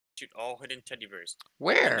Shoot all hidden teddy bears. Open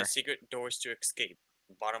Where? the secret doors to escape.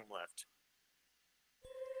 Bottom left.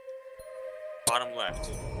 Bottom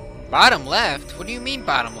left. Bottom left? What do you mean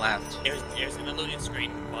bottom left? It was in the loading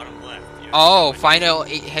screen. Bottom left. Oh, find out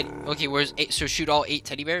 8 head. Okay, where's 8? So shoot all 8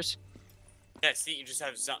 teddy bears? Yeah, see, you just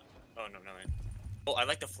have Oh, no, no, man. Oh, I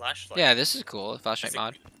like the flashlight. Yeah, this is cool. Flashlight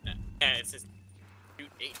mod. Yeah, it says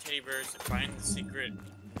shoot 8 teddy bears to find the secret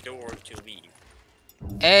door to leave.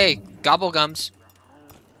 Hey, gobblegums.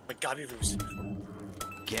 But Gobby Roos.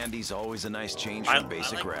 Candy's always a nice change from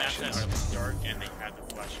basic I like rations. That are dark and they have the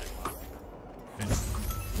flashlight mod.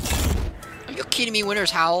 Are you kidding me,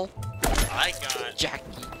 Winter's Howl? I got Jackie.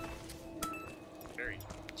 Very.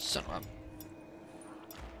 Son of a...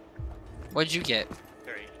 What'd you get?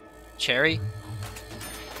 Very. Cherry?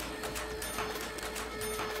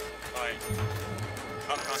 Alright.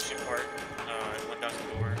 Constant part.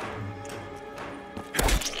 1000 door.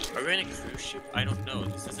 Are we in a cruise ship? I don't know.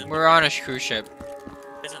 This doesn't. We're on a cruise ship.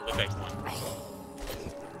 Doesn't look like one.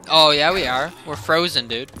 Oh, yeah, we are. We're frozen,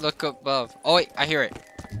 dude. Look above. Oh, wait, I hear it.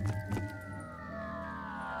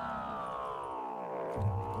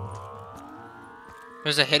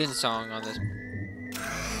 There's a hidden song on this.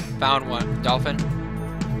 Found one. Dolphin.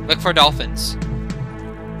 Look for dolphins.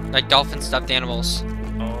 Like dolphin stuffed animals.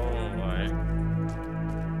 Oh, what?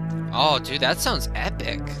 Oh, dude, that sounds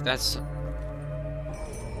epic. That's...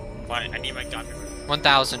 I need my gun.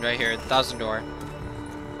 1000 right here. 1000 door.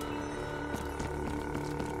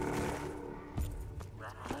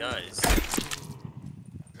 It does.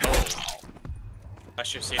 Oh. I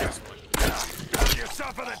should say this one. Got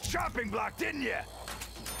yourself on the chopping block, didn't you?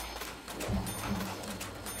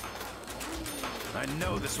 I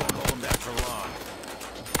know this won't hold them back for long.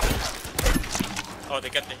 Oh, they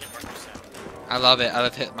got the hit marker sound. I love it. I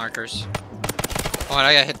love hit markers. Oh, and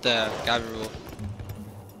I gotta hit the Gobby rule.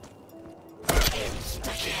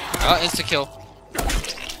 Oh, insta kill.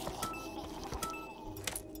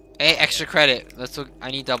 Hey, extra credit. Let's look.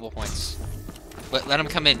 I need double points. But let him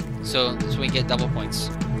come in so we can get double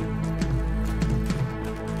points.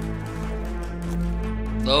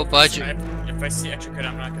 Low budget. If I see extra credit,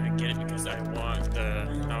 I'm not gonna get it because I want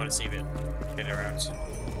to save it. Get it around.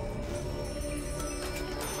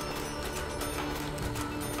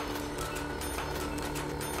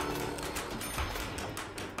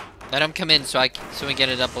 Let him come in so we get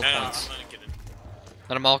a double No, points. I'm not getting.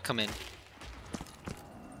 Let them all come in.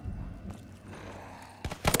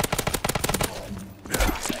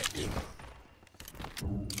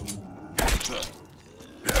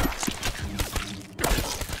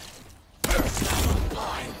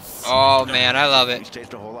 Oh man, I love it.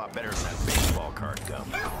 Tastes a whole lot better than that baseball card gum.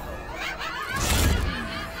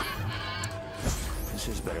 This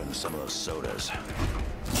is better than some of those sodas.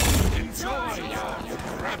 Enjoy your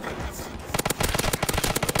rabbits.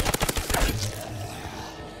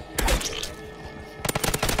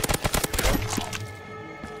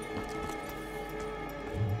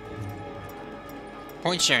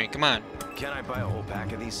 Point sharing, come on. Can I buy a whole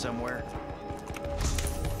pack of these somewhere?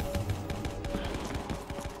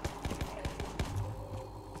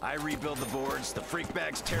 I rebuild the boards, the freak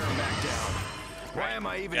bags tear them back down. Why am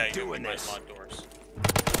I even doing this?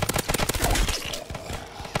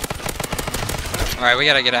 Alright, we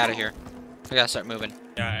gotta get out of here. We gotta start moving.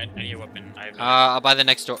 Yeah, I need a weapon. I'll buy the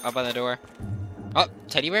next door. I'll buy the door. Oh,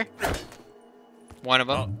 teddy bear? One of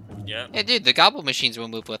them. Oh, yeah. Yeah, dude, the gobble machines will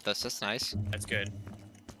move with us. That's nice. That's good.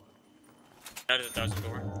 That is 1000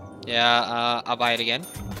 door. Yeah, I'll buy it again.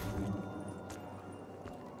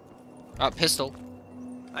 Oh, pistol.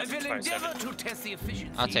 I will endeavor to test the efficiency.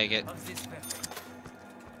 I'll take it. Of this weapon.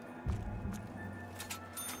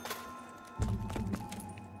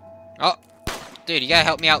 Oh, dude, you gotta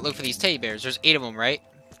help me out look for these teddy bears. There's 8 of them, right?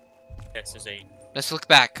 Yes, there's 8. Let's look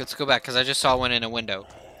back. Let's go back, because I just saw one in a window.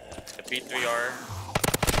 The B3R.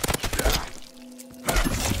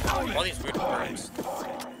 All these weird words.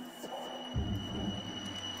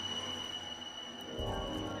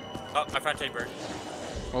 Oh, I found teddy bear.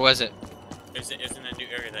 Where was it? It's in a new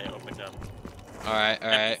area that opened up. Alright,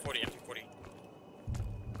 alright. MP40, MP40.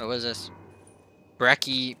 What was this?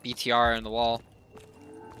 Brecky, BTR on the wall.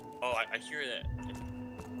 Oh, I hear that.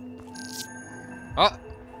 Oh!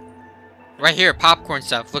 Right here, popcorn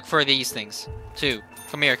stuff. Look for these things. 2.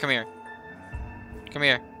 Come here, come here. Come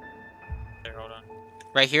here. There, hold on.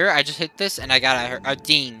 Right here, I just hit this and I got a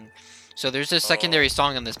ding. So there's a secondary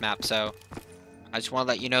song on this map, so I just want to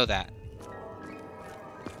let you know that.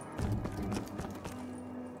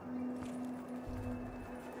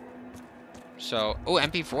 So, oh,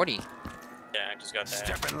 MP40. Yeah, I just got that.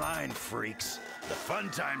 Step in line, freaks. The fun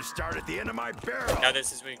times start at the end of my barrel. Now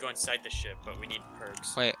this is when we go inside the ship, but we need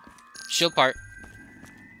perks. Wait. Shield part.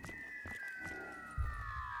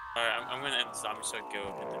 Alright, I'm gonna end the zombie so I go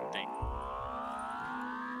open the thing.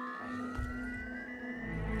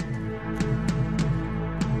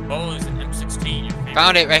 Oh, there's an M16. Your favorite.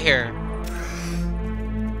 Found it right here.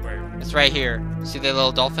 Where? It's right here. See the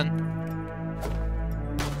little dolphin?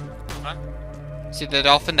 Huh? See the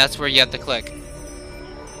dolphin? That's where you have to click.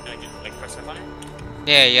 Can I get, like, press up on it?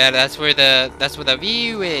 Yeah, that's where the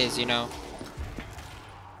view is, you know.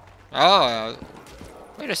 Oh,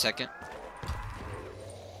 wait a second.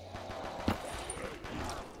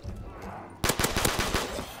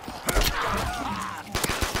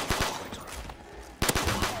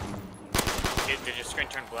 Did your screen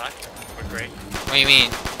turn black or gray? What do you mean?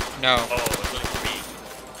 No. Oh, it's like green.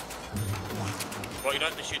 Well, you don't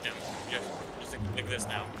have to shoot them. You just look at this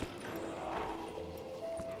now.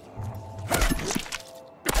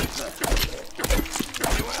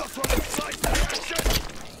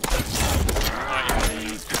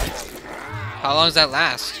 How long does that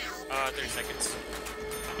last? 30 seconds.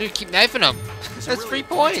 Dude, keep knifing them. Is That's there 3 really a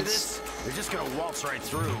point to points. this? They're just gonna waltz right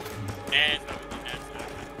through. And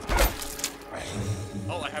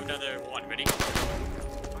oh, I have another one. Ready?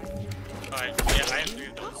 Alright, yeah, I have 3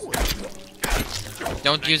 of those.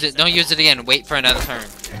 Don't use it. Don't use it again. Wait for another turn. I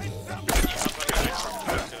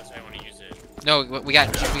want to use it. No, we got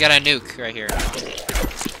a nuke right here.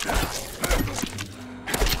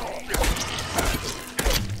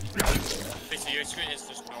 Wait, so your screen is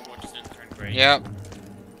just normal, just didn't turn gray? Yep.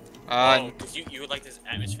 Oh, because you would like this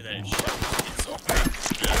atmosphere that it shows. It's so bright.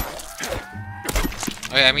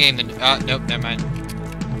 Okay, I'm getting the. Nope, never mind.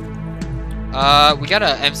 We got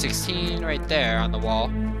a M16 right there on the wall.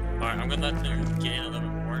 Alright, I'm gonna let them get in a little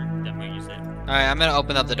bit more. Then we'll use it. Alright, I'm gonna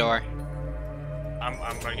open up the door. I'm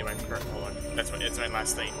gonna get my perk. Hold on. It's my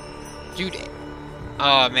last thing. Dude.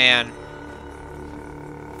 Oh man.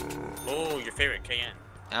 Oh, your favorite KN.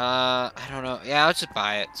 I don't know. Yeah, I'll just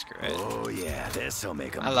buy it. Screw it. Oh yeah, this'll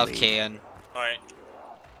make them. I love KN. Alright.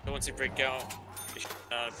 So once you break out, it's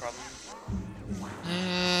not a problem.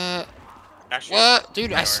 Actually, What?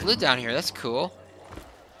 Dude, I slid down here. That's cool.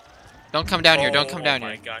 Don't come down here. Don't come down here.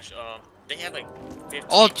 Oh here. my gosh. They have like 15,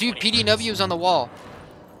 Oh, dude, 20 PDW is on the wall.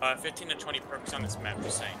 15 to 20 perks on this map,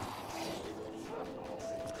 just saying.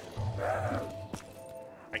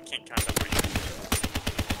 I can't count them right now.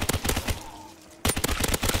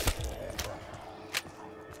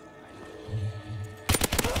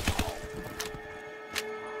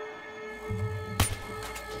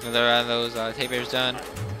 Another one of those tapers done.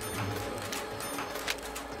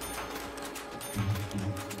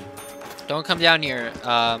 Don't come down here,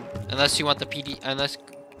 unless you want the PD. Unless.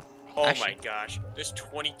 Oh Actually, my gosh, there's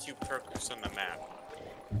 22 perks on the map.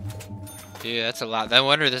 dude, that's a lot. No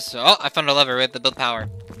wonder this is. Oh, I found a lever. We have to build power.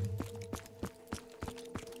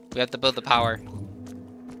 We have to build the power.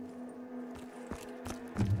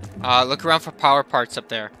 Look around for power parts up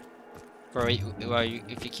there,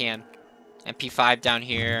 if you can. MP5 down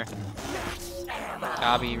here.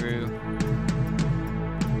 Gabiru.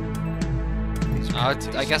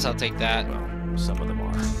 I guess I'll take that. Well, some of them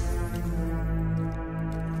are.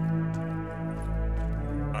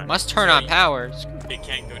 Must turn on power. They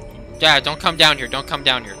can't go. Yeah, don't come down here. Don't come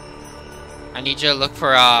down here. I need you to look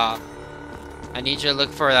for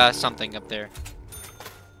something up there.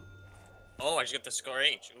 Oh, I just got the scar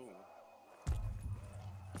H. Ooh.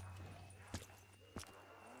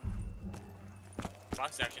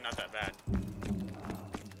 Box is actually not that bad.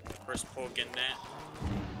 First pull getting that.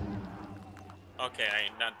 Okay, I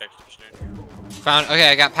ain't not that sure. Found. Okay,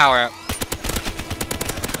 I got power up.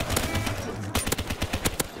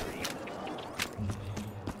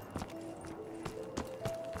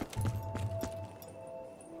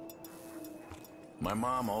 My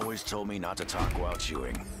mom always told me not to talk while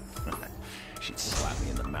chewing. She'd slap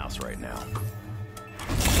me in the mouth right now.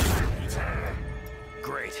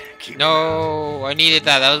 Great. Keep No, I needed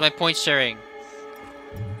that. That was my point sharing.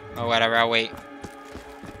 Oh, whatever. I'll wait.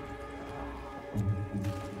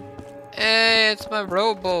 Hey, it's my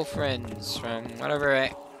Robo friends from whatever.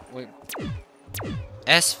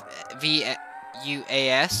 SVUAS.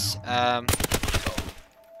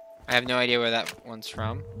 I have no idea where that one's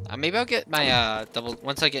from. Maybe I'll get my double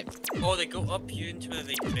once I get. Oh, they go up here into the.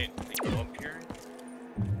 They go up here.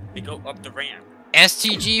 They go up the ramp.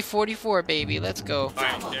 STG 44, baby. Let's go.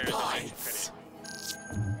 Alright, there's the extra credit.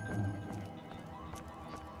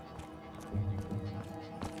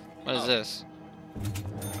 What is this?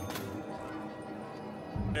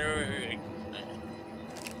 Wait.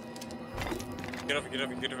 Get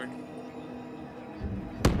over.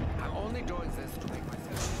 only doing this to make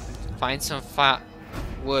myself. Find some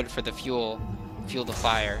wood for the fuel. Fuel the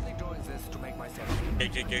fire. Only doing this to make myself.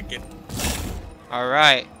 Get.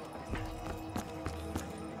 Alright.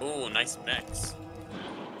 Ooh, nice mix.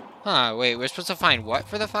 Huh, wait, we're supposed to find what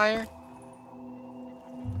for the fire?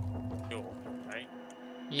 Fuel, right?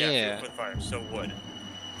 Yeah. Fuel for the fire. So wood.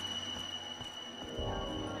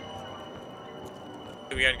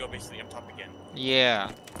 So we gotta go basically up top again.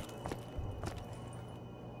 Yeah.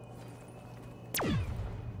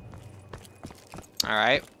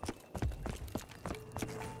 Alright.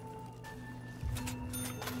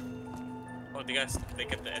 Oh, they got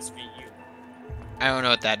the SVU. I don't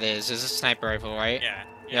know what that is. It's a sniper rifle, right?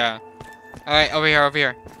 Yeah. Alright, over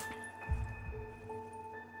here.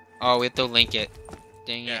 Oh, we have to link it.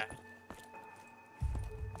 Dang Yeah. it.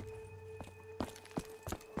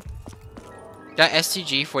 Got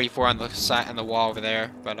STG-44 on the side on the wall over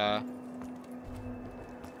there, but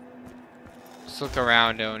let's look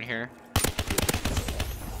around down here.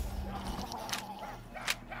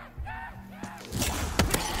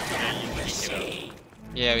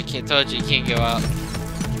 Yeah, we can't. Told you, you can't go up.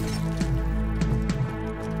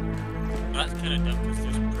 That's kind of dumb because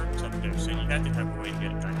there's perks up there, so you have to have a way to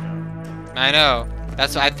get it back out. I know.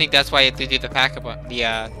 That's why I think that's why you have to do the backup, the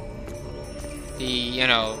you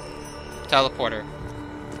know, teleporter.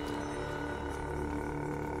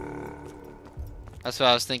 That's what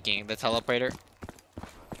I was thinking. The teleporter.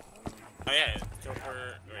 Oh yeah, the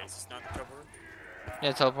teleporter. Wait, is this not the teleporter?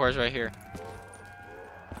 Yeah, teleporter's right here.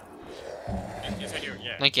 It's right here.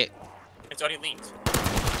 Yeah. Link it. It's already linked.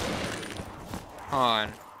 Hold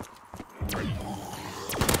on.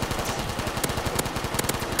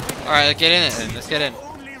 Alright, let's get in it then. Let's get in.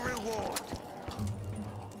 Only reward.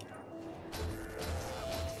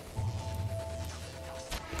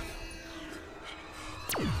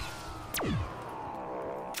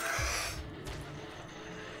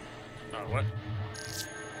 Oh, what?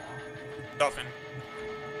 Dolphin.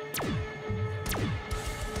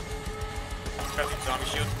 Crafting zombie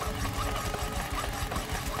shield.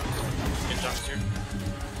 Get the zombie shield.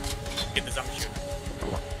 Get the zombie shield.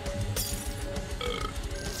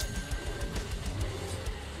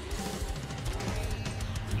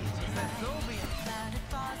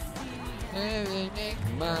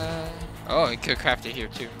 Oh, it could craft it here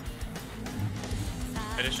too.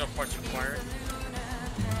 Additional parts required.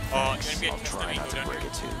 Oh, it's gonna be a I'll test. try Let me not go to down break there.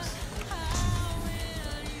 a tooth.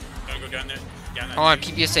 Gonna go down there. Down that Hold on,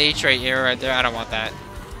 thing. PPSH right here, right there. I don't want that.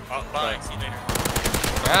 Oh, bye. See you later.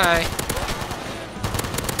 Bye.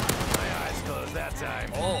 My eyes closed that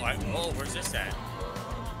time. Oh, where's this at?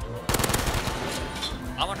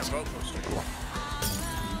 I want a roller coaster.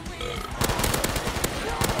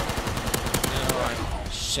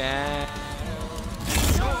 Shit.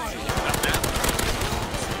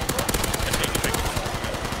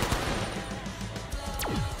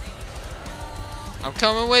 I'm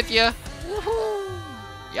coming with you. Woohoo!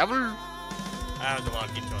 Yabble. That was a lot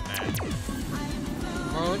of detail on that.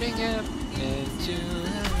 Floating up into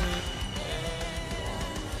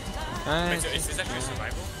Wait, so is this actually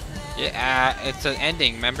survival? yeah, it's an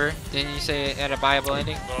ending. Remember? Didn't you say it had a viable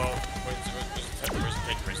ending? Well, where's the teddy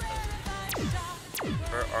bears though?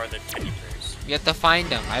 Where are the teddy bears? You have to find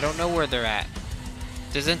them. I don't know where they're at.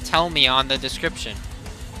 Doesn't tell me on the description.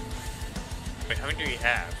 Wait, how many do we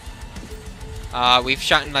have? We've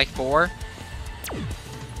shot in like 4.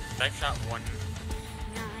 I've shot one.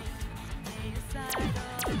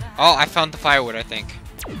 Oh, I found the firewood, I think.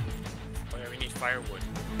 Oh yeah, we need firewood.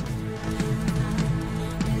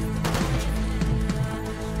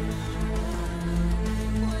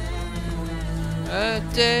 A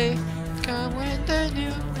day come when the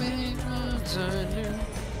new becomes a new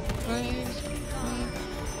place.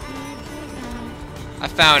 I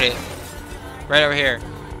found it. Right over here.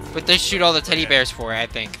 But they shoot all the teddy bears for it, I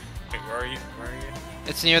think. Wait, where are you? Where are you?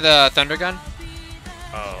 It's near the thunder gun.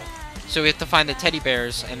 Oh. So we have to find the teddy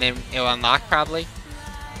bears and then it'll unlock probably.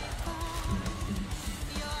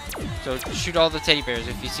 So shoot all the teddy bears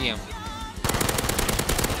if you see them.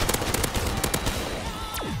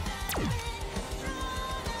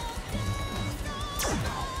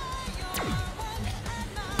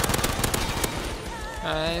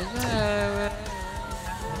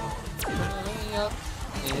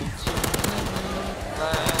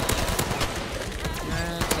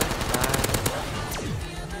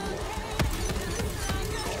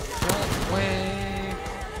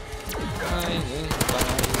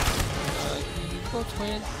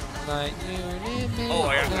 Oh,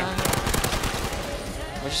 I got that.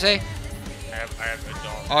 What'd you say? I have a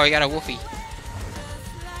dog. Oh, you got a woofie.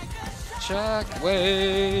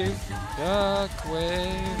 Shockwave,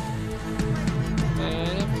 shockwave.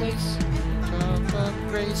 place of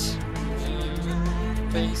grace.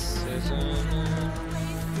 Faces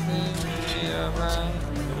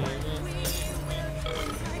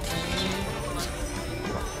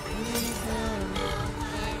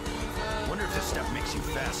Wonder if this stuff makes you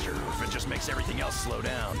faster, or if it just makes everything else slow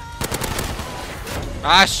down.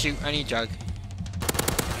 Ah, shoot! I need Jug.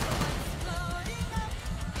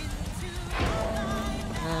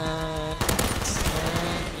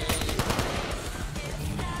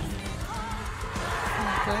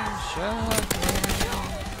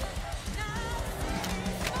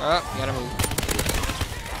 Oh, gotta move.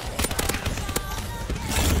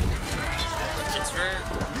 It's for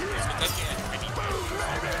looking at mini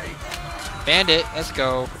Bandit, let's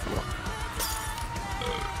go.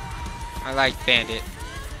 I like Bandit.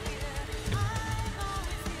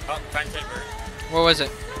 Oh, find Timber. What was it?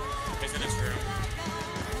 He's in his room.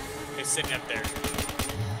 He's sitting up there.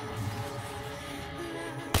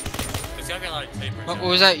 There's gotta be a lot of Timbers. What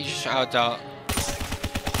was that? You just out out.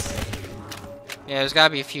 Yeah, there's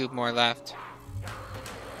gotta be a few more left.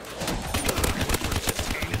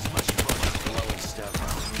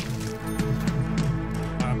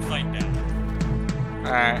 I'm playing now.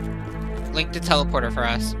 Alright. Link the teleporter for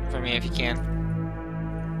us. For me, if you can.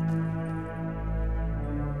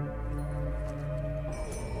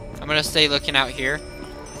 I'm gonna stay looking out here.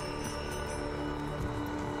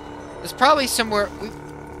 There's probably somewhere...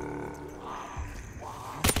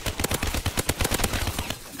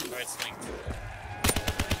 Oh, it's linked.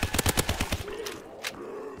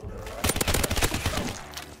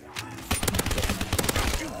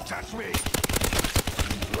 Touch me!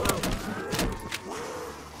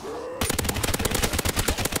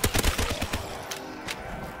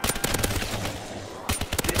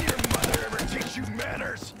 Did your mother ever teach you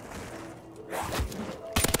manners?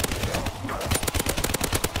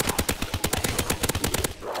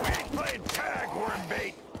 We ain't playing tag, worm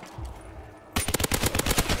bait!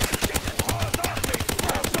 Get your paws off me,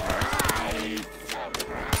 sorry! You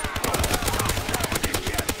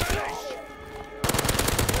can't finish!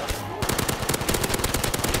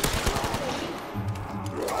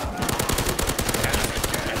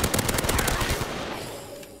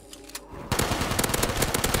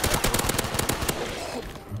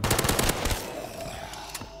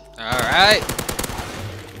 Alright.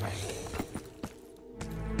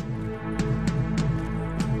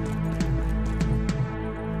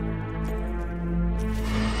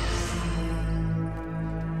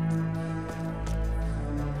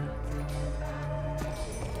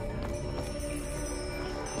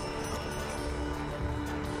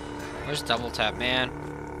 Where's double tap, man?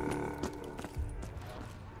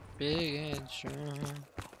 Big and strong.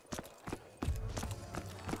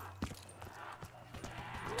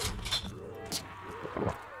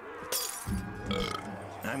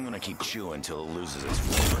 I'm gonna keep chewing until it loses its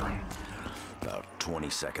flavor. About 20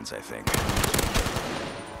 seconds, I think.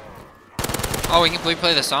 Oh, we can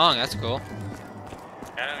replay the song. That's cool.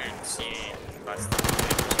 I don't even see us.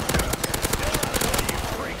 You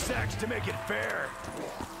break sacks to make it fair.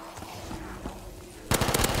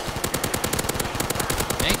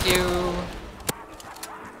 Thank you.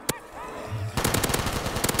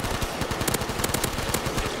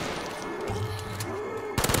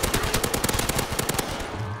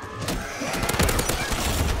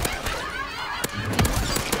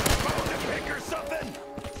 Pick or something.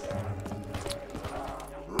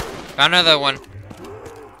 Found another one.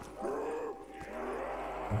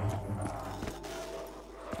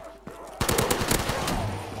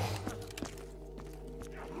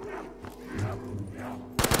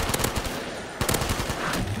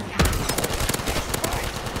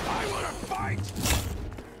 I wanna fight.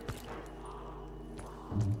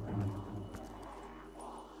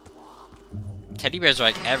 Teddy bears are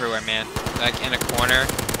like everywhere, man. Like in a corner.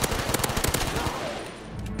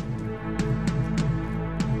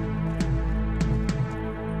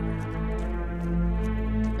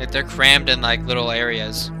 Like they're crammed in like little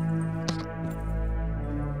areas.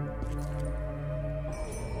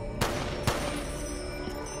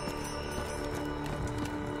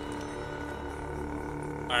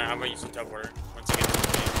 Alright, I'm gonna use the teleporter once again.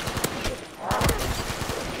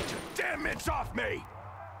 Get your damn mitts off me.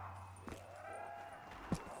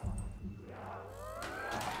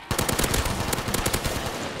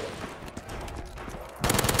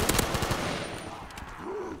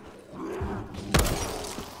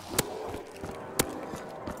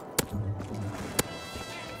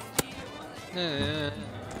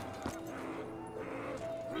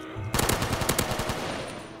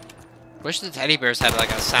 Wish the teddy bears had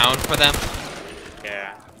like a sound for them.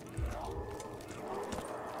 Yeah.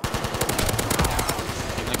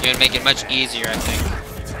 Like You're gonna make it much easier, I think.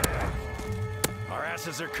 Our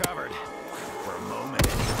asses are covered. For a moment.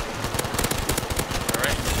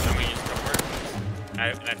 Alright, I'm gonna use cover.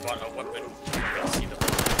 I bought a weapon. I can see the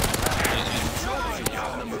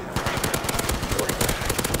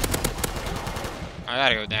I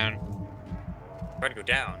gotta go down. Try to go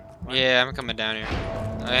down. What? Yeah, I'm coming down here.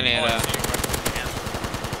 I need Oh, I see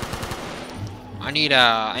you.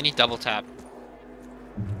 I need double tap.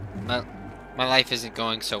 My life isn't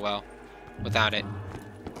going so well without it.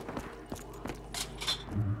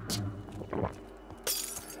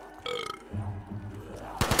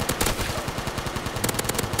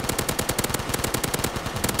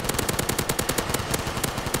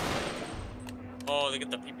 Oh, they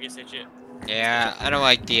get the PPSH shit. Yeah, I don't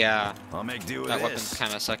like the I'll make do with that this. weapon's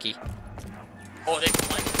kind of sucky. Oh, they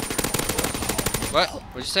climb. What?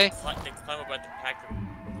 What'd you say? They climb up at the pack.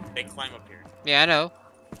 They climb up here. Yeah, I know.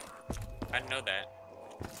 I didn't know that.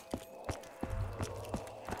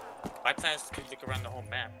 My plan is to look around the whole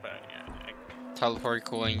map, but yeah. Teleport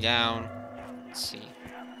cooling down. Let's see.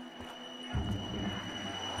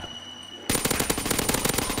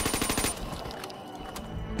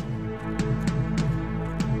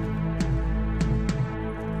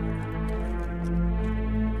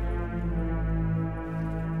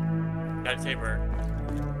 Got a saber.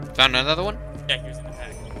 Found another one? Yeah, he was in the pack.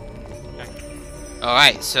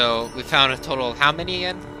 Alright, so we found a total of how many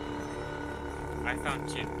again? I found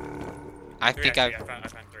 2. I Three, think actually, I found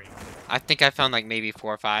 3. I think I found like maybe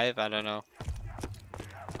 4 or 5, I don't know.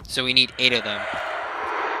 So we need 8 of them.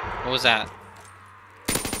 What was that?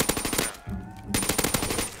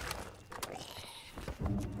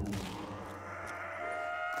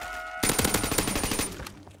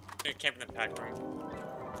 They camp in the pack room.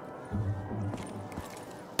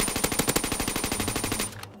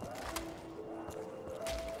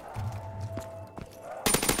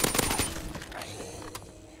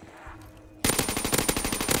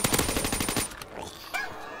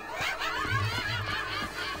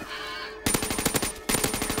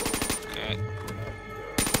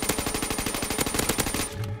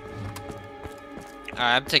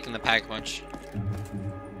 Alright, I'm taking the pack punch.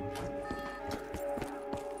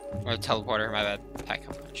 Or the teleporter, my bad. Pack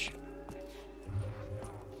punch.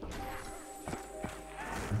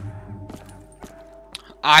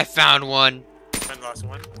 I found one! Found the last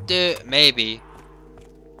one. Dude, maybe.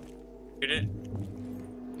 Shoot it.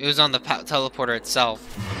 It was on the teleporter itself.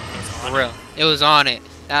 It's For on real. It was on it.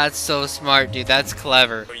 That's so smart, dude. That's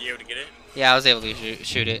clever. Were you able to get it? Yeah, I was able to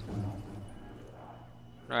shoot it.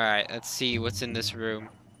 Alright, let's see what's in this room.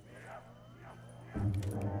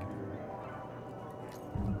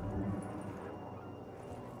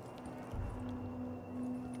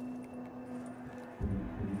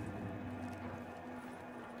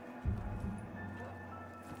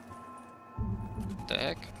 What the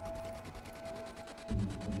heck?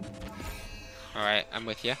 Alright, I'm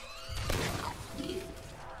with you.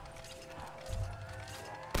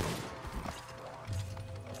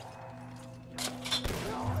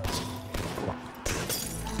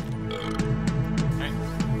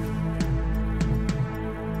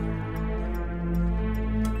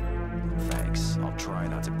 Thanks. I'll try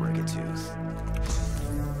not to break a tooth.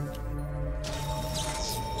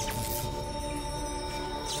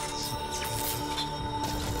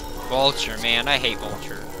 Vulture, man. I hate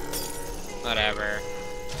Vulture. Whatever.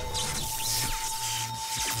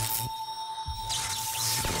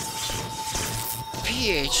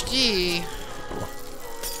 PhD.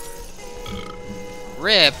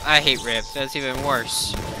 Rip. I hate Rip. That's even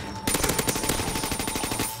worse.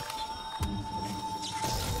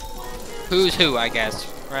 Who's who, I guess,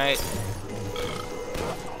 right?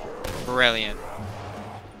 Brilliant.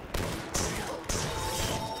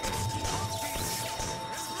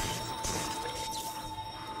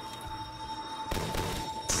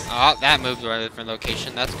 Oh, that moved to a different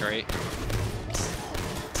location. That's great. I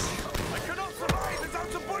cannot survive without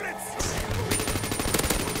the bullets!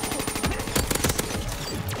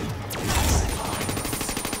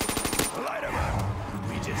 Light 'em up!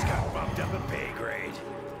 We just got bumped up a pay grade.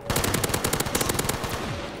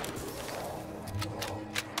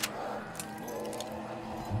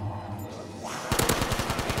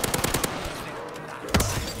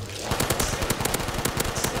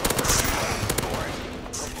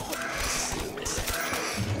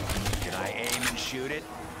 Can I aim and shoot it?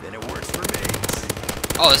 Then it works for me.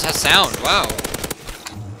 Oh, this has sound. Wow.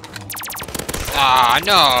 Ah,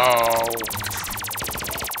 no.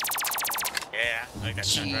 Yeah, I like that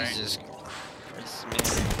sound, right? Jesus Christ, man.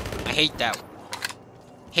 I hate that.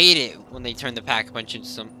 hate it when they turn the pack-a-punch into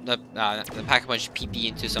some the pack-a-punch PP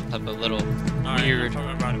into some type of little Alright, weird.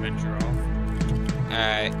 I'm about to venture off.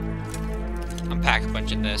 Alright. I'm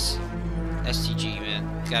pack-a-punching this. STG,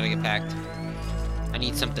 man. Gotta get packed. I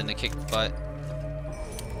need something to kick butt.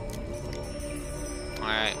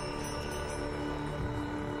 Alright.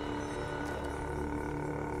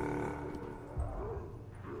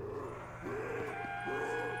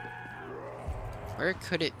 Where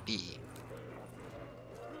could it be?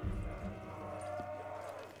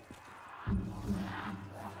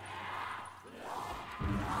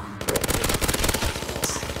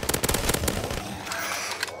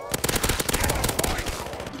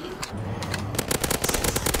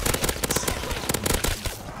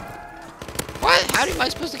 What? How am I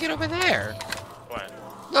supposed to get over there? What?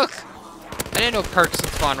 Look! I didn't know perks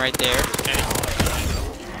would spawn right there.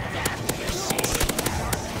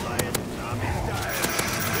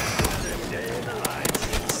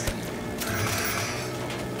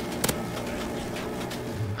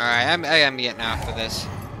 Alright, I'm getting after this.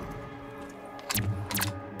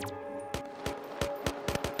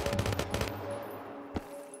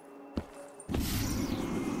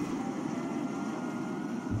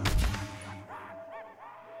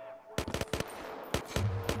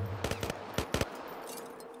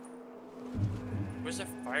 Where's the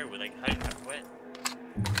firewood? Like, how what?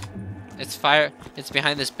 It's fire. It's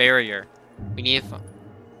behind this barrier. We need.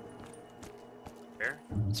 Where?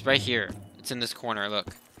 It's right here. It's in this corner.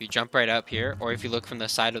 Look. If you jump right up here, or if you look from the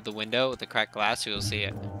side of the window with the cracked glass, you'll see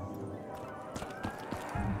it.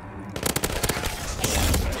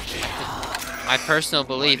 My personal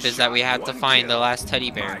belief is that we have to find the last teddy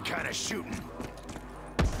bear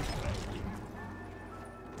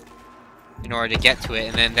in order to get to it,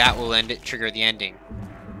 and then that will trigger the ending.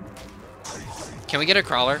 Can we get a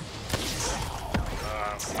crawler?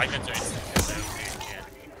 My guns are instant kills. I don't think you can.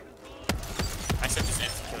 I said just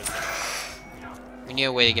instant kills. We need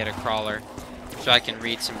a way to get a crawler, so I can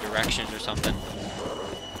read some directions or something.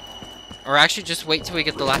 Or actually, just wait till we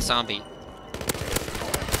get the last zombie.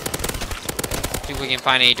 See if we can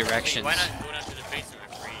find any directions. Why not go down to the basement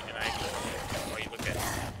for free and I while you look at it?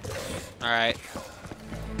 Alright.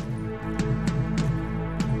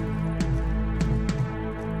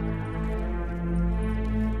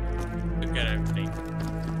 Look at everything.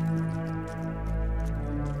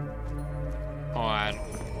 Hold on.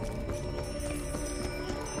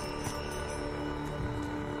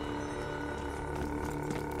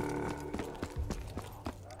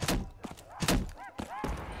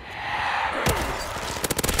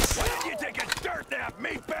 Why didn't you take a dirt nap,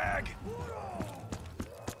 meatbag?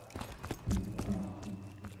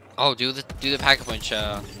 Oh, do the pack-a-punch.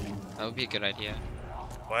 That would be a good idea.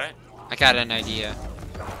 What? I got an idea.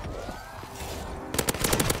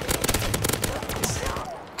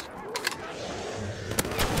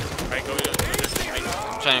 Alright, go this way.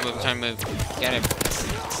 I'm trying to move. Get him.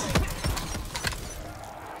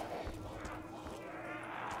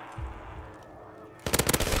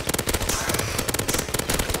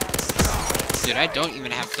 Dude, I don't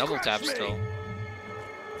even have double tap still.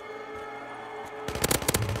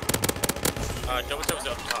 Double tap was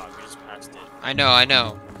up top. We just passed it. I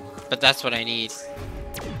know. But that's what I need.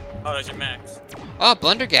 Oh, there's your max. Oh,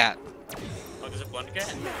 Blundergat. Oh, there's a blunder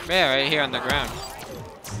gat? Yeah, right here on the ground.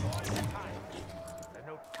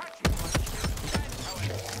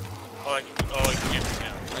 Oh, I can get it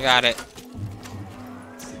now. I got it.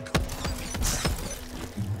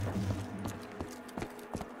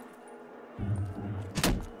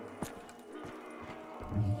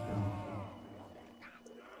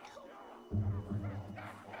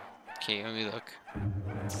 Okay, let me look.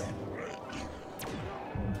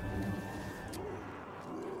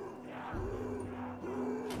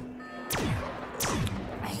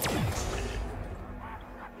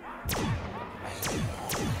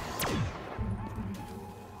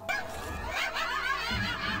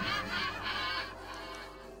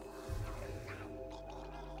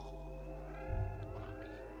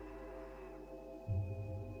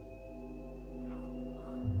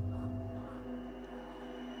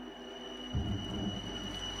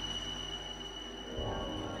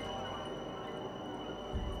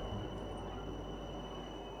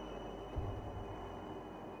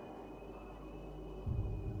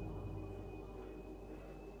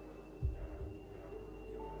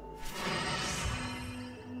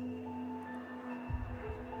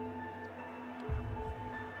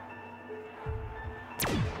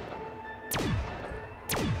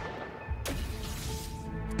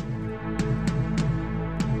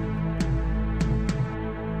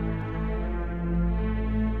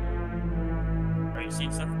 Are you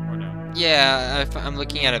seeing stuff or no? Yeah, I'm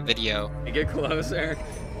looking at a video You get closer.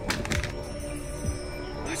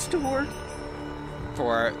 Which door?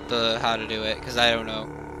 for the how to do it, because I don't know.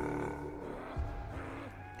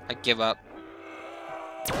 I give up.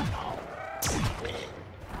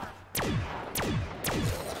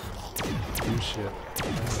 Oh shit.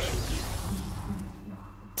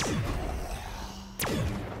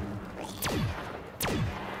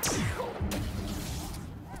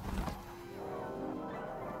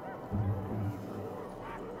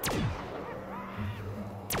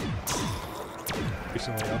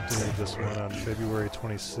 Recently updated this one on February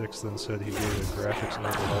 26th and said he gave a graphics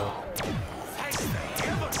overhaul.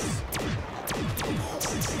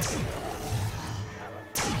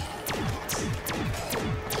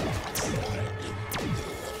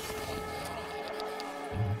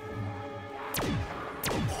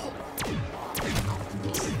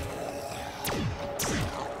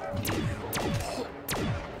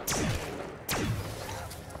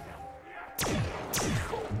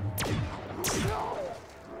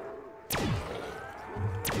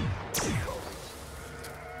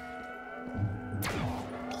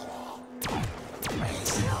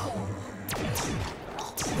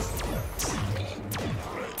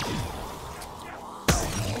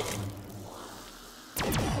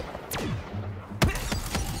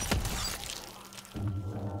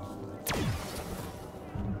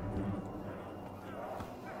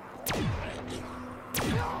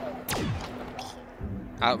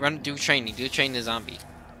 Run, do training. Do train the zombie.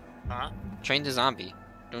 Huh? Train the zombie.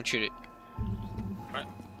 Don't shoot it. What?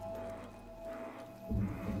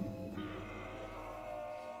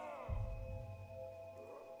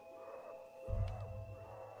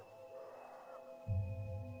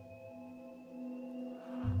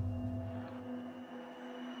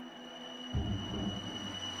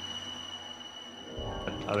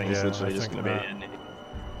 I think it's Yeah, literally I just think going to be not. the end.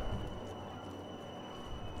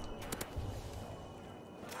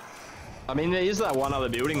 I mean, there is that one other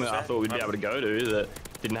building that I thought we'd be able to go to that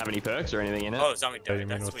didn't have any perks or anything in it. Oh, zombie Yeah, you died.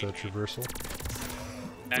 mean That's with what the you mean.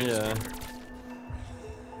 traversal? That's Yeah. weird.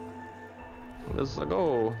 It's like,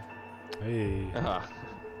 oh, Hey, ah,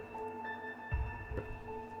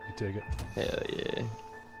 you take it. hell yeah.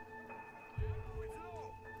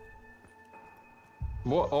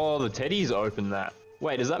 What? Oh, the teddies open that.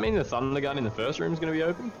 Wait, does that mean the thunder gun in the first room is going to be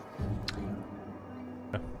open?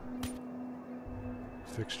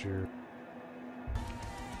 Fixture.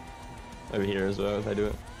 Over here as well, if they do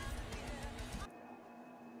it.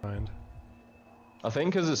 Find. I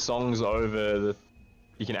think because the song's over,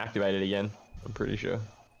 you can activate it again. I'm pretty sure.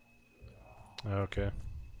 Okay.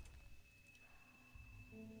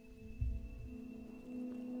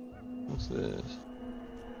 What's this?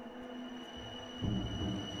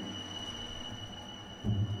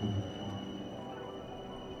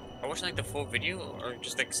 Are we watching like the full video or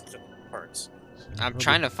just like the parts? I'm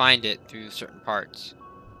trying to find it through certain parts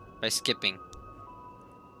by skipping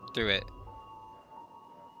through it.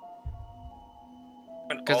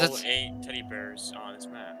 But 'Cause all it's- 8 teddy bears on this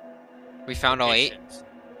map. We found all 8. Locations.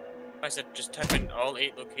 I said just type in all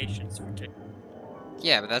 8 locations for teddy.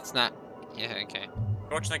 Yeah, but that's not. Yeah, okay. We're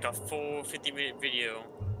watching like a full 50-minute video.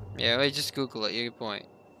 Yeah, wait, just Google it. You get a point.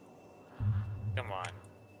 Come on.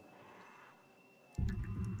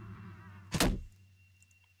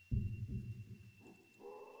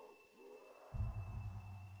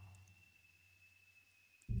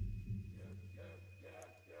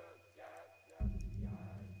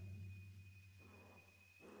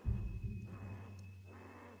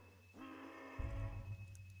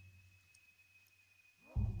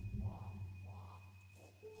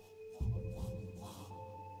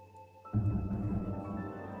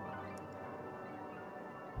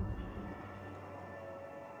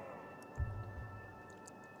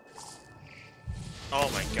 Oh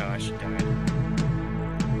my gosh, he died.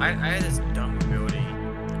 I had this dumb ability.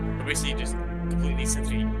 But basically just completely sends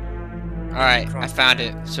me. Alright, I found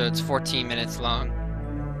it. So it's 14 minutes long.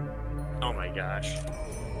 Oh my gosh.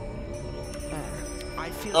 I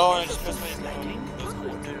feel Oh, I just pressed my.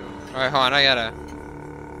 Alright, hold on, I gotta.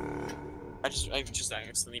 I just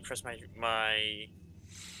accidentally pressed my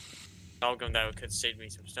amalgam that could save me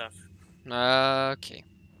some stuff. Okay.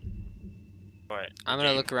 But I'm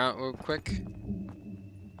gonna look around real quick.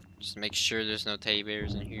 Just make sure there's no teddy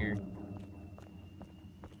bears in here.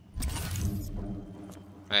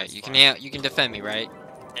 Alright, you can defend me, right?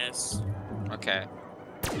 yes. Okay.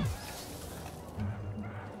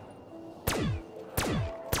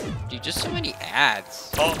 Dude, just so many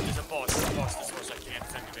ads. Oh, there's a boss. There's a boss. This was I can't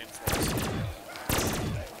think of it.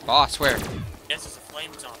 Boss, where? Yes, there's a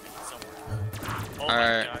flame zombie somewhere. Oh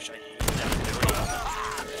Alright. my gosh, I hate that ability.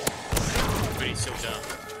 Everybody's so dumb.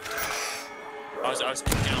 I was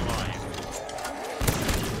kicking alive.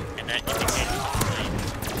 And that indicated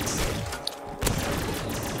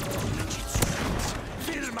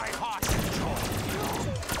Fill my heart with joy.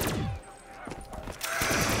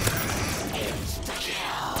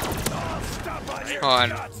 Hold on.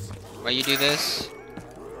 While you do this,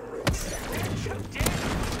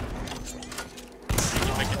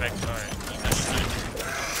 make it back. Alright.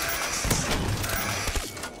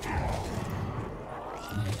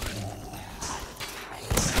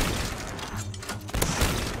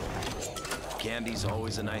 Candy's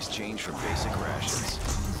always a nice change from basic rations.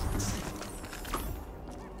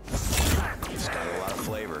 It's got a lot of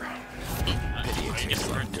flavor. Pity it tastes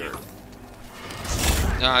like dirt.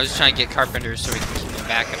 no, I was trying to get carpenters so we can keep them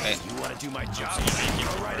back a bit. You want to do my job? Go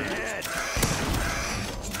right ahead.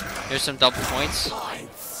 There's some double points.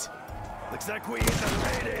 Looks like we hit the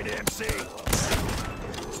payday, MC.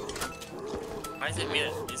 Why is it me?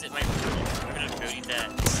 Is it my ability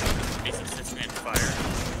that basically sets me on fire?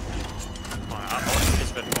 Come on, I want to see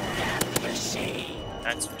this bit more.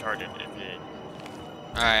 That's retarded if it.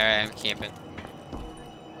 Alright, I'm camping.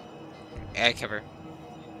 Add cover.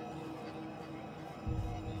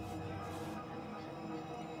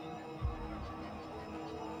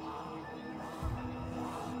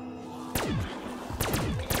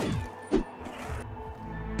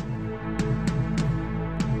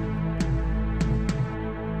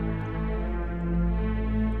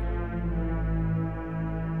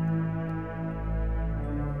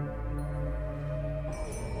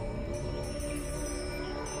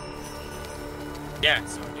 Yeah,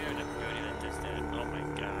 so dude, an ability that does that. Oh my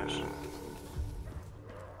gosh.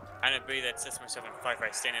 An ability that sets myself on fire if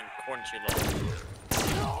I stand in the corner too long.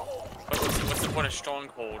 What's the point of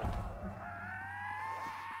stronghold?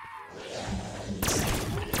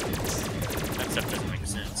 That stuff doesn't make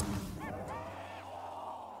sense.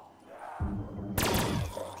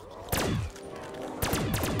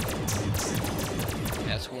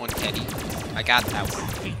 That's one Teddy. I got that one.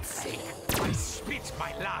 I spit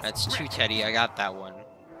my last. That's two Teddy. I got that one.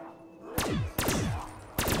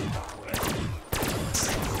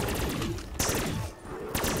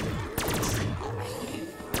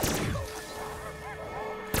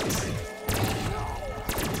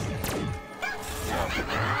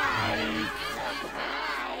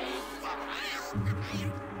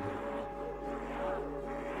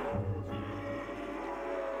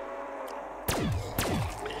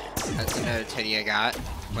 That's another Teddy I got.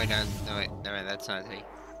 Wait, no, wait, that's not a Teddy.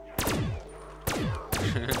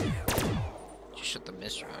 Just shut the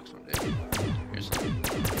mystery box one, dude. Here's some.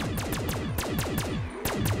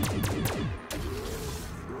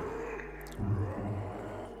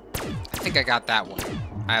 I think I got that one.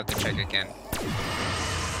 I have to check again.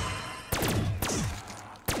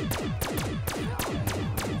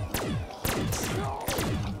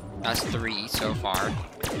 That's 3 so far.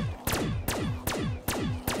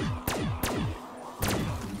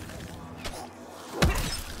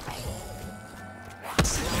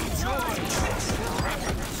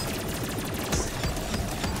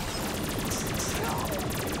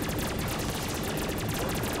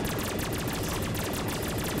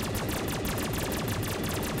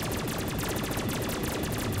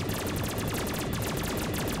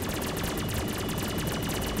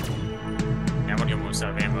 Yeah, I'm gonna get most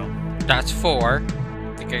out of ammo. That's 4.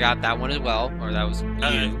 I think I got that one as well, or that was you.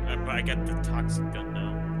 I got the toxic gun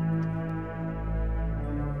now.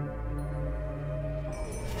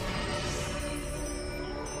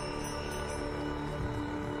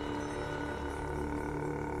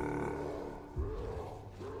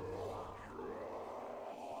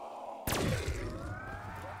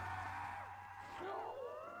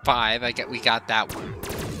 Five. We got that one.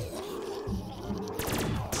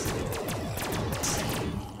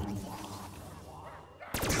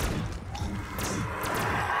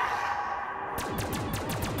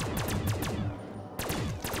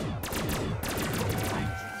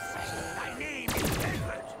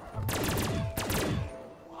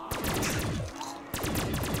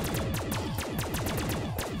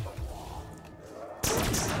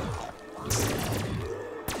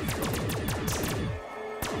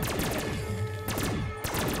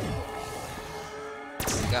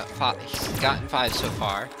 Got 5. He's gotten 5 so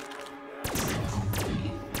far.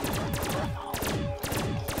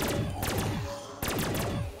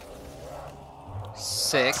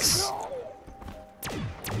 Six.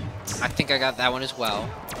 I think I got that one as well.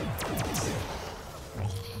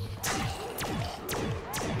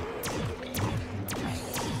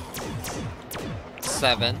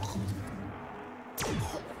 7.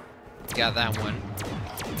 Got that one.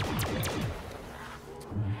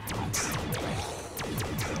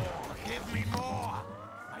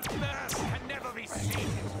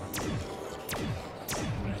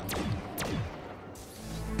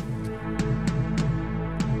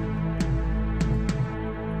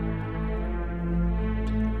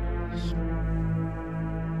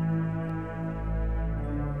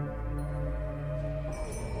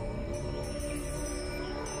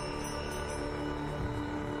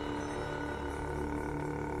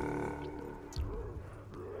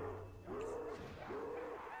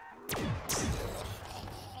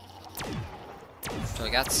 So I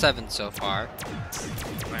got 7 so far.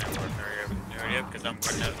 Might not work. Hurry up, because I'm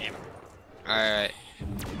running out of ammo. Alright.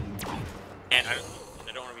 And I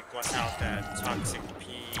don't want to be blessed out that toxic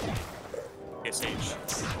PSH.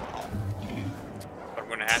 But I'm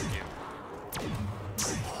going to have to.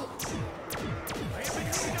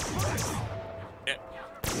 Yeah.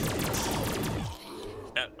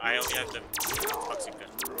 I only have the toxic gun.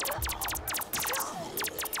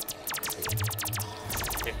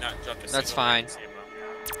 If not, drop the That's fine.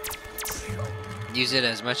 Use it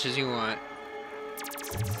as much as you want.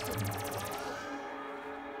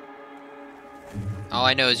 All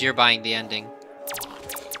I know is you're buying the ending.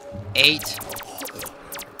 8.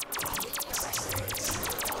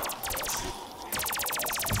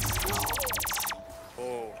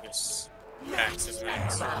 Oh, yes. Max is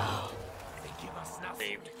max.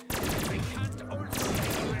 Saved.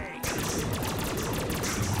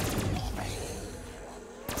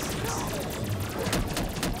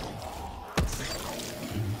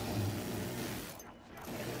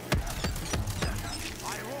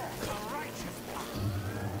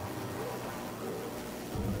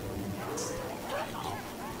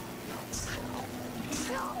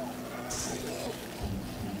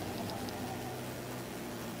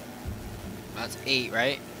 That's 8,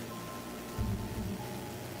 right?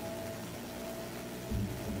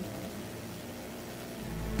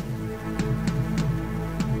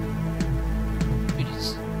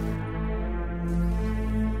 Jeez.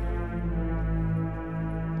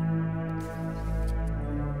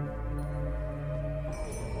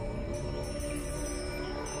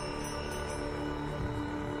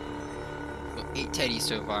 Well, 8 teddies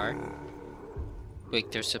so far.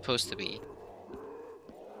 Wait, there's supposed to be.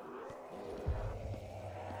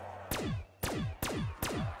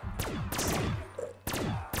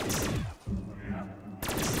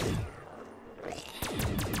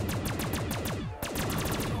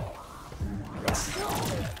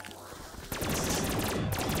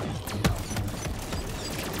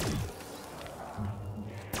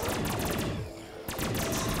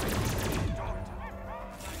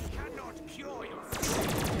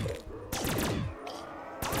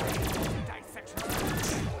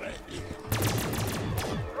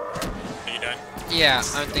 Yeah,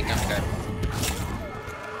 I think I'm good.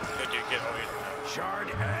 Good, you get all your Shard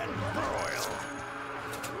and broil.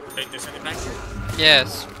 Wait, there's something back here?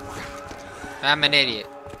 Yes. I'm an idiot.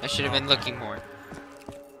 I should have been looking more.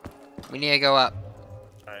 We need to go up.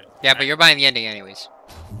 Alright. Yeah, but you're buying the ending anyways.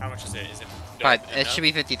 How much is it? Is it But it enough? should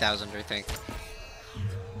be 50,000, I think.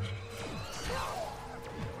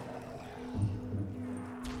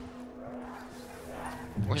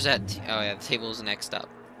 Where's that? Oh yeah, the table's next up.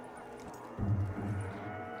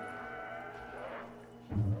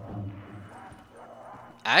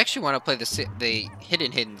 I actually want to play the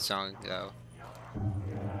hidden song though.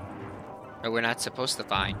 Or we're not supposed to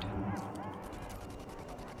find.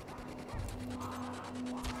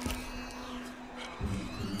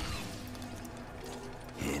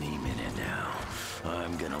 Any minute now,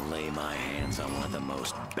 I'm gonna lay my hands on one of the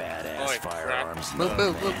most badass Holy crap. firearms. Boop,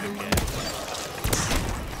 known boop, to boop, man.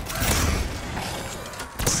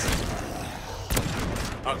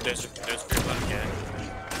 Oh, there's your one again.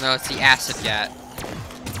 No, it's the acid cat.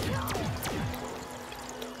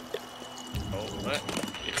 Oh, what?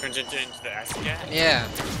 It turns into the acid gas? Yeah.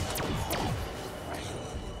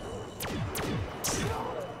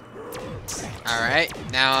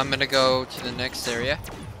 Alright, now I'm gonna go to the next area.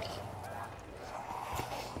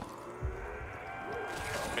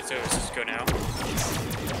 Okay, so let's just go now.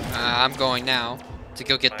 I'm going now to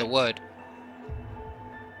go get the wood.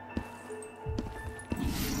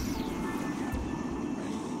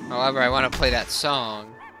 However, I want to play that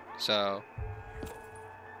song, so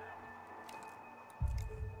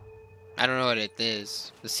I don't know what it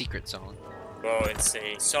is. The secret song. Well, it's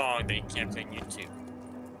a song that you can't play on YouTube.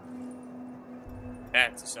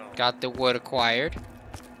 That's a song. Got the wood acquired.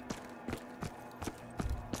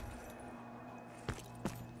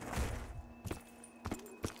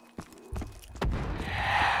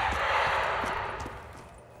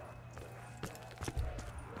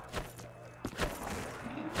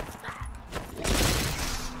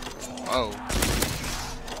 Oh.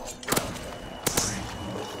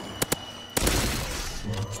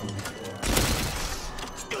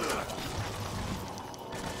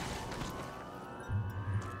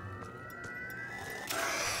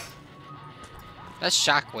 That's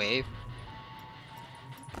shockwave.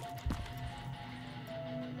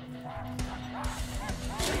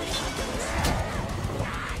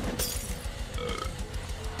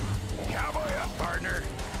 Cowboy up, partner.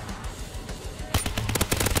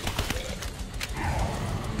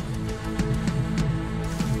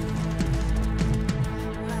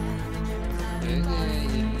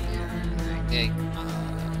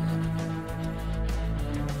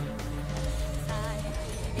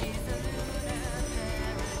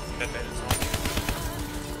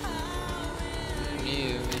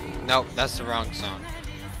 Nope, that's the wrong song.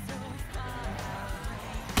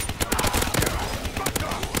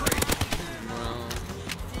 Well,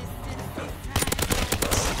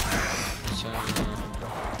 so,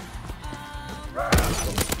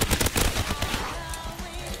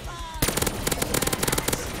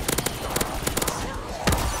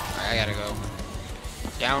 I gotta go.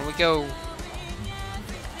 Down we go.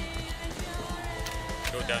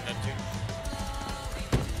 Go down that too.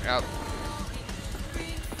 Yep.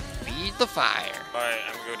 Feed the fire. Alright,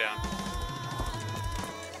 I'm gonna go down.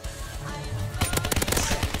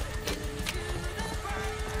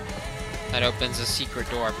 That opens a secret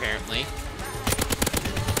door, apparently.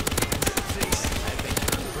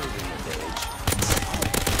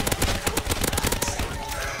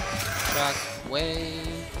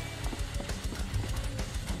 Shockwave.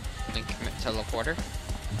 Then commit teleporter.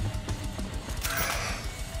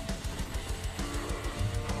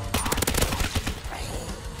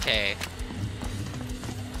 Okay.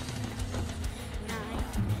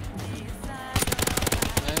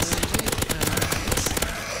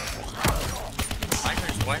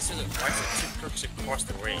 Why is there two crooks across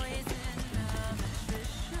the way?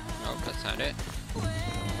 Oh, that's not it.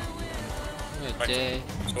 Good Right. day.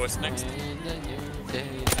 So what's next? And a new day.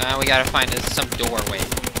 We gotta find some doorway.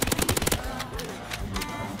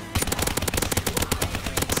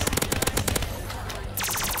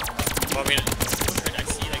 Well, I mean, I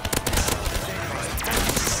see like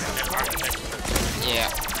Yeah.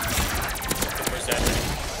 where's that?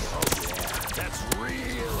 That's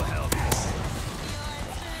real helpful.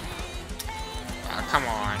 Oh, come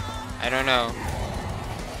on. I don't know.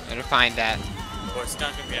 Gotta find that. Well, it's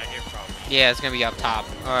not gonna be out here probably. Yeah, it's gonna be up top.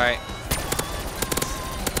 Alright.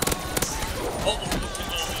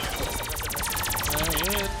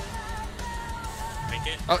 Make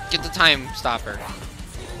it? Oh, get the time stopper.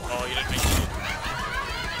 Oh, you didn't make it.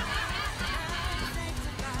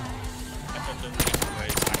 I thought the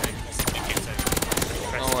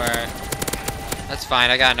Don't worry. That's fine,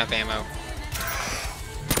 I got enough ammo.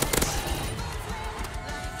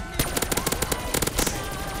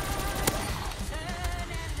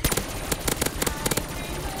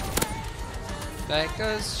 Like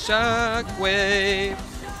a shockwave,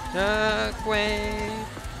 shockwave.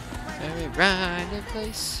 Every ride in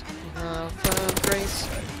place of grace.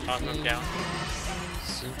 I'm down.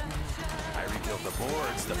 I rebuilt the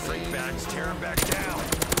boards, the freight bags tear them back down.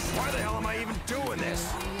 Why the hell am I even doing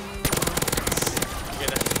this? Yeah,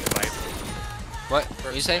 that's the vibe. What?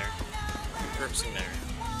 What you say? Perps in there.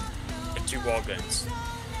 With 2 wall guns.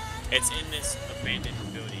 It's in this abandoned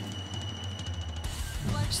building.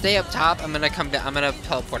 Stay up top. I'm gonna come down. I'm gonna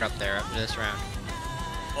teleport up there after this round.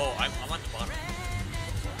 Oh, I'm on the bottom.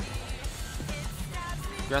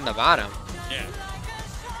 You're on the bottom. Yeah.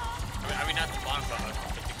 I mean not the bottom, but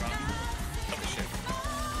up the ground. Up the ship.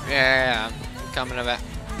 Yeah, I'm coming back.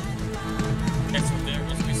 That's what there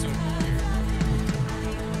must be some here.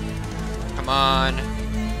 Come on.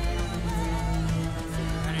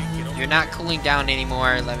 How do you get over? You're not cooling down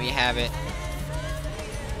anymore. Let me have it.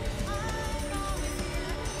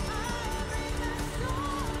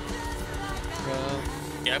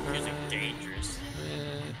 Yeah, because it's dangerous.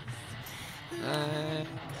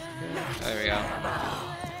 There we go.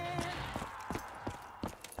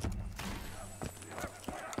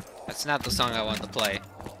 That's not the song I wanted to play.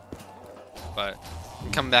 But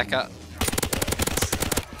come back up.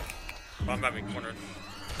 Oh, I'm about to be cornered.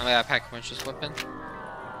 I'm gonna pack a punch this weapon.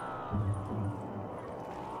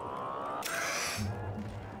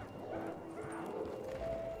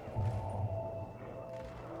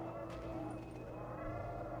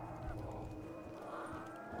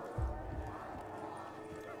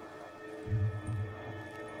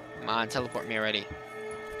 Come on, teleport me already.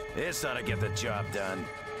 This ought to get the job done.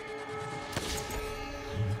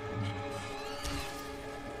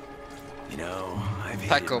 You know, I've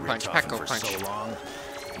hated Pecco punch, Richtofen Pecco for punch. so long,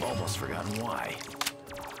 I've almost forgotten why.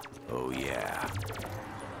 Oh yeah.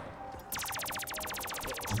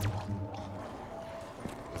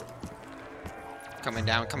 Coming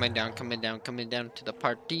down, coming down, coming down, coming down to the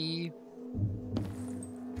party.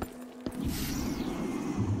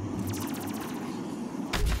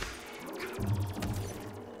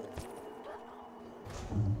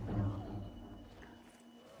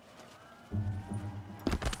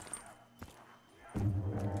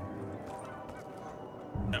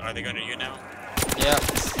 Are they going to you now? Yep.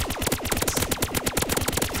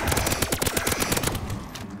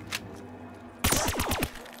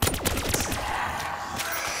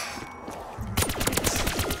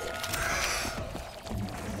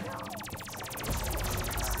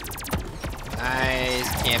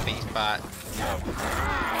 Nice camping spot.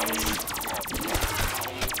 Which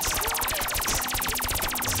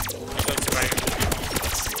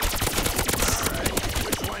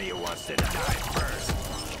one of you wants to die first?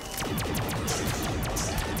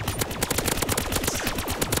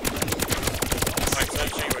 Alright, so let me show you what's at. It's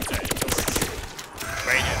over here.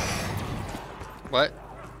 Right here. What?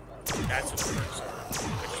 That's what the perks are.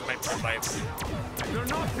 Which might provide.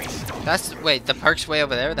 That's wait, the perk's way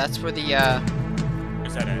over there. That's where the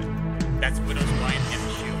Where's that at? That's Widow's Wine and the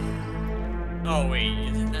Shield. Oh wait,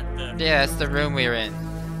 isn't that the? yeah, it's the room we were in.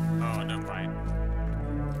 Oh, never mind.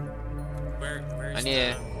 Where's I need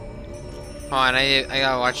the... Hold on, I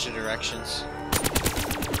gotta watch the directions.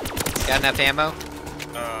 Got enough ammo?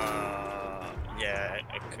 Yeah,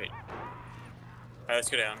 I could. Alright, let's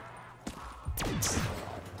go down.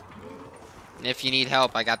 And if you need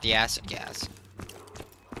help, I got the acid gas.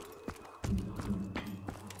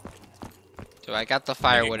 So I got the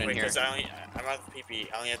firewood in here. I'm out of PP.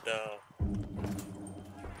 I only had the...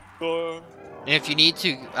 Door. And if you need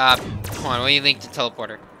to, hold on, let me link the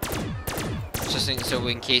teleporter. Just so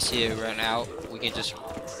in case you run out, we can just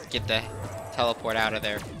get the teleport out of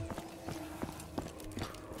there.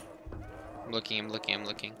 I'm looking.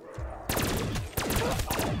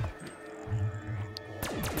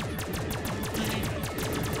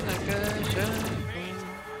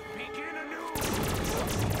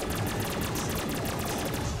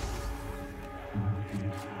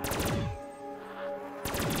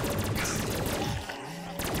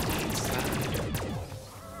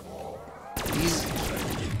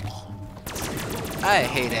 I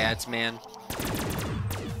hate ads, man.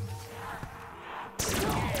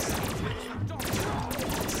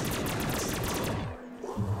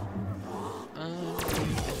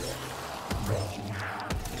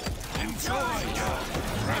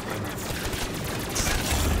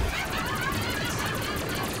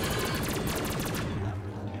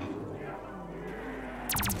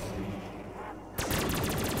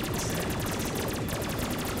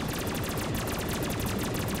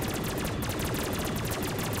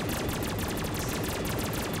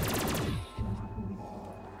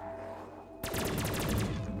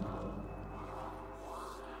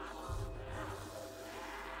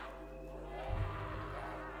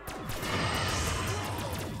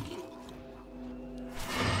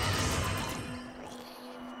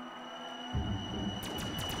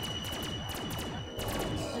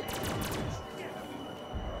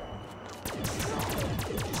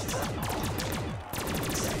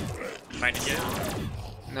 Trying to get it?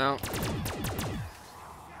 No.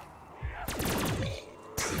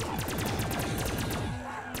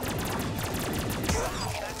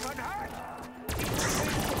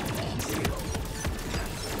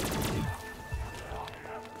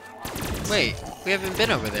 Wait, we haven't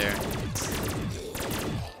been over there.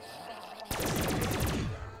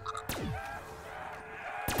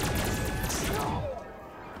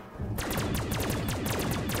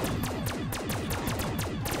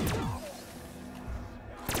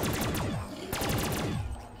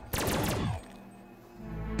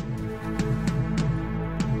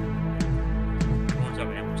 One's up,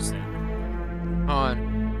 I'm just saying. Hold on.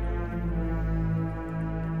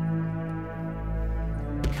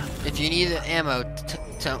 If you need ammo,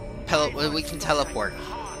 we can teleport.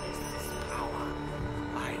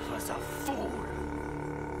 I was a fool.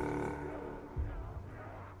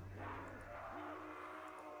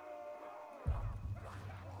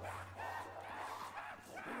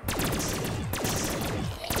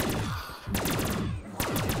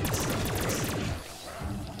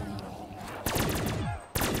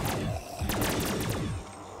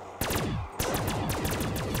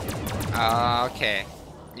 Okay.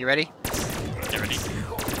 You ready? Get ready.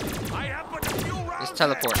 Let's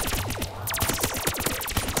teleport.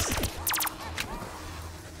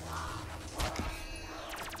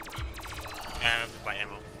 I have to buy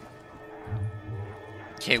ammo.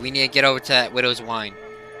 Okay, we need to get over to that Widow's Wine.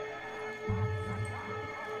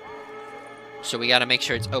 So we gotta make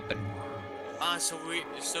sure it's open.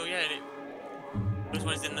 So yeah, this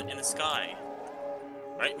one's in the sky.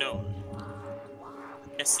 Right? No.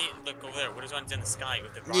 Yeah, see, look over there. What is one's in the sky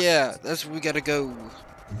with the rockets? Yeah, that's where we gotta go.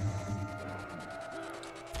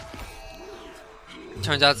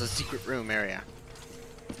 Turns out it's a secret room area.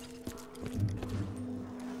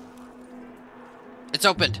 It's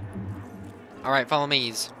opened. Alright, follow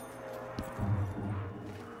me.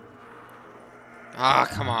 Ah,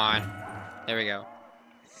 come on. There we go.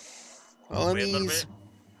 Follow Wait a little me. bit.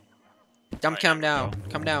 Come down.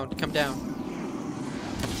 Come down. Come down.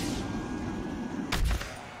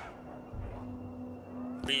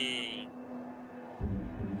 Whee.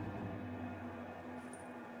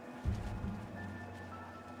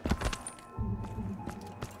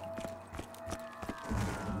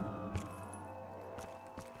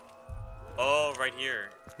 Oh, right here.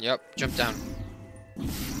 Yep, jump down.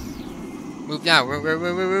 Move now. Move.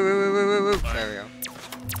 There we go.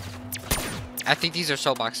 I think these are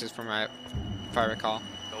soul boxes from my, if I recall.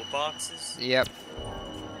 No boxes? Yep.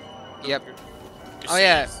 Yep. You're Oh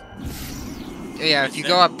yeah. serious? Yeah, if you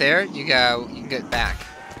go up there, you can get back.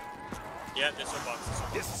 Yeah, there's no boxes.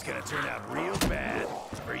 This is gonna turn out real bad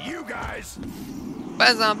for you guys.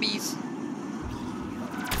 Bye, zombies.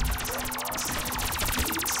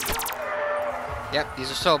 Yep,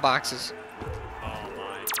 these are soul boxes. Oh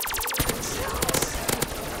my.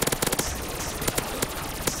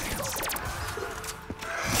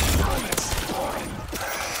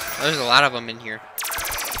 There's a lot of them in here.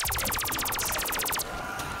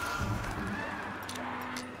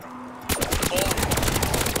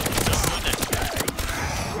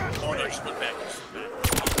 Oh, no, just look back.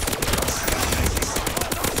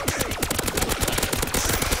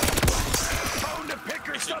 Phone to pick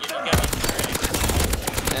or You something. don't get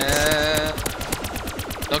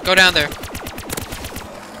Don't go down there.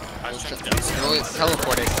 I was trying to down. We'll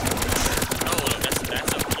teleport it. No,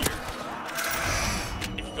 that's up here.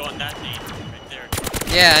 If you go on that lane, right there.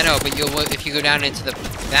 Yeah, I know, but if you go down into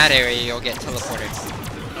that area, you'll get teleported.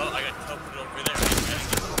 Oh, I got teleported over there.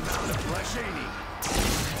 The flesh ain't eat.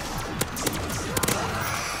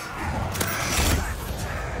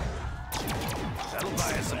 That'll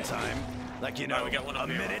buy us some time. Like, you know, Alright, we got one a up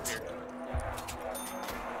here. minute.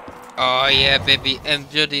 Oh yeah, baby,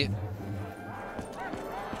 MJD. Is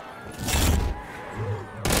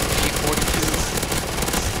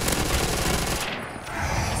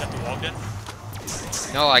that the wall gun?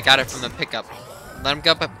 No, I got it from the pickup. Let him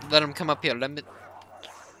come up. Let him come up here. Let me.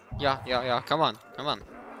 Yeah. Come on. I'm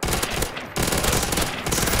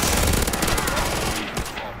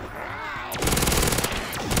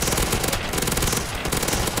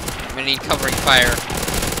gonna need covering fire.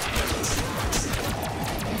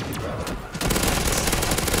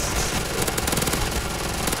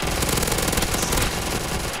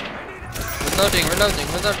 Reloading. Get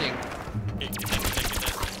that.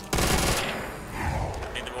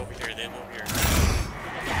 Need them over here,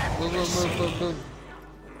 Boom.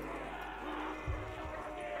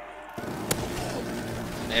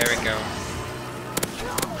 There we go.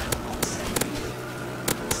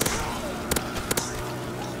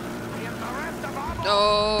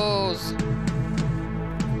 No!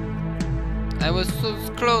 I was so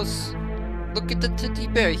close. Look at the teddy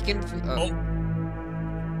bear. He can. Oh.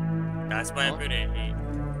 That's my ability.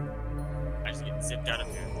 I just get zipped out of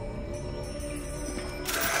here.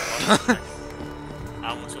 I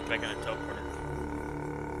almost went back on a teleporter.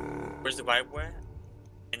 Where's the Bible at?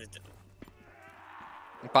 In the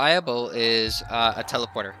Viable is a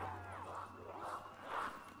teleporter.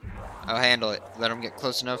 I'll handle it. Let him get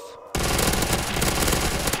close enough.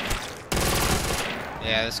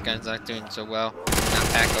 Yeah, this gun's not doing so well. Not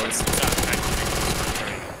Paco's.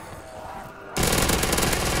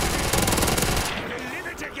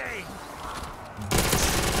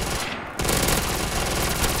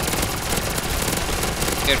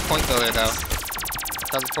 Good point builder though.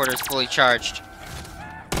 Teleporter is fully charged.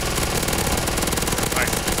 I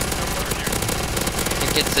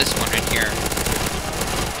think it's this one in here.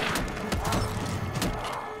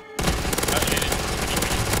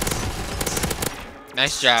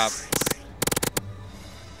 Nice job.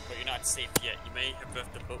 But you're not safe yet. You may have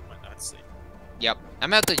left the boat, but not safe. Yep.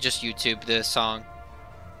 I'm about to just YouTube this song.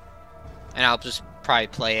 And I'll just probably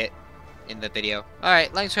play it in the video.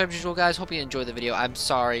 Alright, like, subscribe as usual, guys. Hope you enjoyed the video. I'm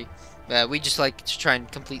sorry. We just like to try and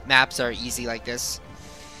complete maps that are easy like this.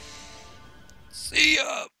 See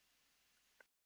ya!